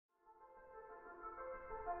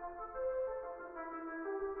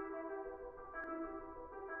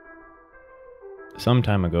Some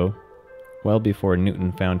time ago, well before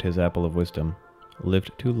Newton found his apple of wisdom,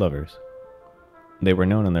 lived two lovers. They were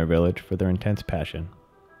known in their village for their intense passion.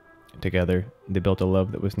 Together, they built a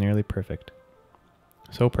love that was nearly perfect.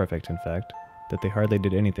 So perfect, in fact, that they hardly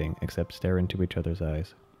did anything except stare into each other's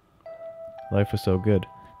eyes. Life was so good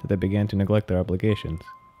that they began to neglect their obligations,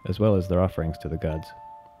 as well as their offerings to the gods.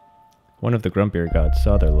 One of the grumpier gods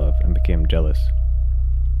saw their love and became jealous.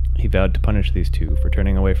 He vowed to punish these two for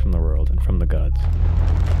turning away from the world and from the gods.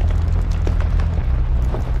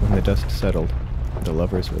 When the dust settled, the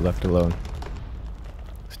lovers were left alone.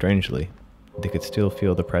 Strangely, they could still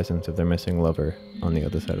feel the presence of their missing lover on the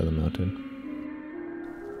other side of the mountain.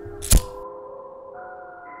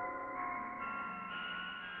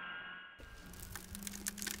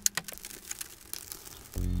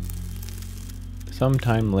 Some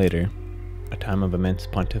time later, a time of immense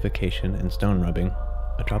pontification and stone rubbing,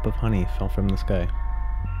 a drop of honey fell from the sky.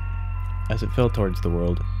 As it fell towards the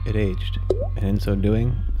world, it aged, and in so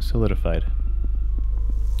doing, solidified.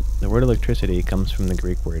 The word electricity comes from the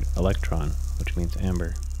Greek word electron, which means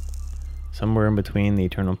amber. Somewhere in between the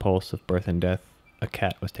eternal pulse of birth and death, a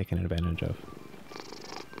cat was taken advantage of.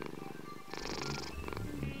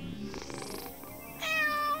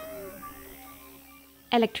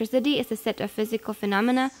 Electricity is a set of physical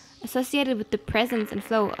phenomena associated with the presence and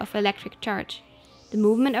flow of electric charge. The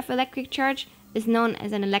movement of electric charge is known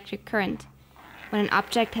as an electric current. When an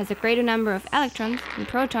object has a greater number of electrons than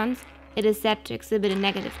protons, it is said to exhibit a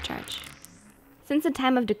negative charge. Since the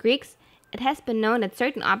time of the Greeks, it has been known that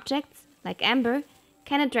certain objects, like amber,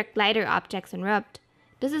 can attract lighter objects when rubbed.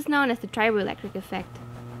 This is known as the triboelectric effect.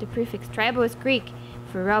 The prefix tribo is Greek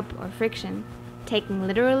for rub or friction. Taken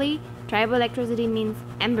literally, triboelectricity means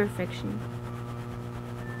amber friction.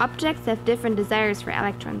 Objects have different desires for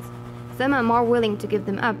electrons. Some are more willing to give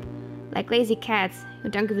them up, like lazy cats who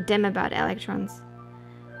don't give a damn about electrons.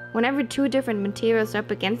 Whenever two different materials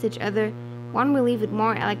rub against each other, one will leave with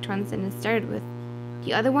more electrons than it started with.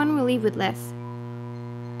 The other one will leave with less.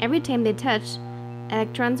 Every time they touch,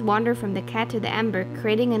 electrons wander from the cat to the amber,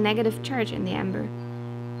 creating a negative charge in the amber.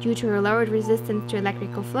 Due to her lowered resistance to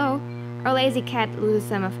electrical flow, our lazy cat loses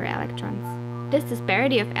some of her electrons. This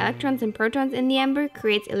disparity of electrons and protons in the amber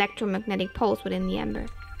creates electromagnetic poles within the amber.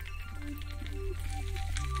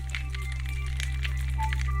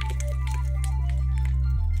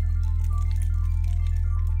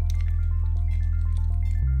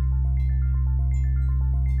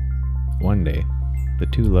 One day, the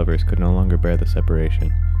two lovers could no longer bear the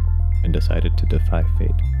separation and decided to defy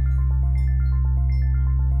fate.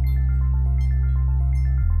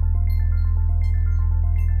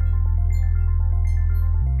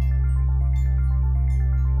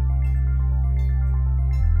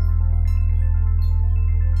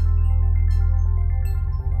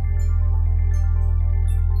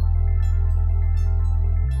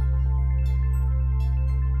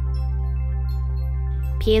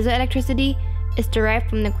 Piezoelectricity is derived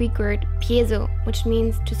from the Greek word piezo, which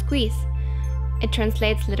means to squeeze. It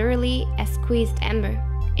translates literally as squeezed amber.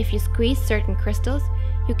 If you squeeze certain crystals,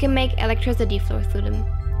 you can make electricity flow through them.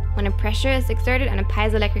 When a pressure is exerted on a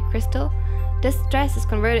piezoelectric crystal, this stress is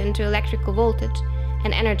converted into electrical voltage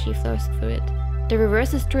and energy flows through it. The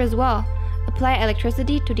reverse is true as well. Apply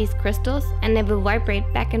electricity to these crystals and they will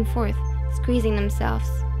vibrate back and forth, squeezing themselves.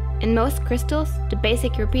 In most crystals, the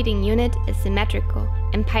basic repeating unit is symmetrical.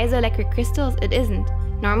 In piezoelectric crystals, it isn't.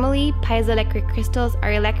 Normally, piezoelectric crystals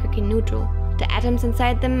are electrically neutral. The atoms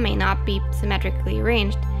inside them may not be symmetrically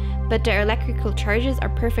arranged, but their electrical charges are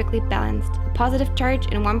perfectly balanced. A positive charge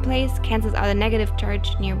in one place cancels out a negative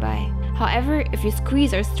charge nearby. However, if you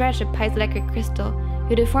squeeze or stretch a piezoelectric crystal,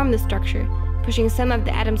 you deform the structure, pushing some of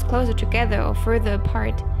the atoms closer together or further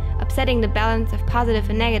apart, upsetting the balance of positive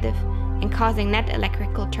and negative, and causing net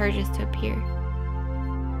electrical charges to appear.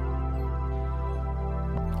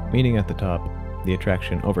 Meeting at the top, the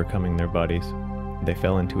attraction overcoming their bodies, they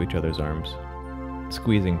fell into each other's arms,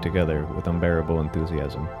 squeezing together with unbearable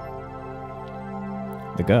enthusiasm.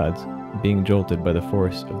 The gods, being jolted by the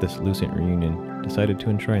force of this lucent reunion, decided to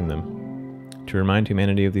enshrine them. To remind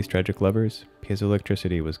humanity of these tragic lovers,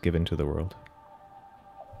 piezoelectricity was given to the world.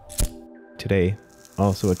 Today,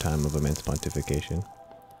 also a time of immense pontification,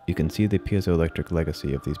 you can see the piezoelectric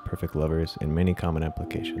legacy of these perfect lovers in many common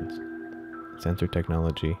applications: sensor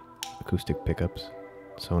technology, acoustic pickups,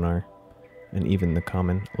 sonar, and even the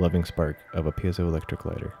common loving spark of a piezoelectric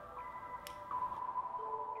lighter.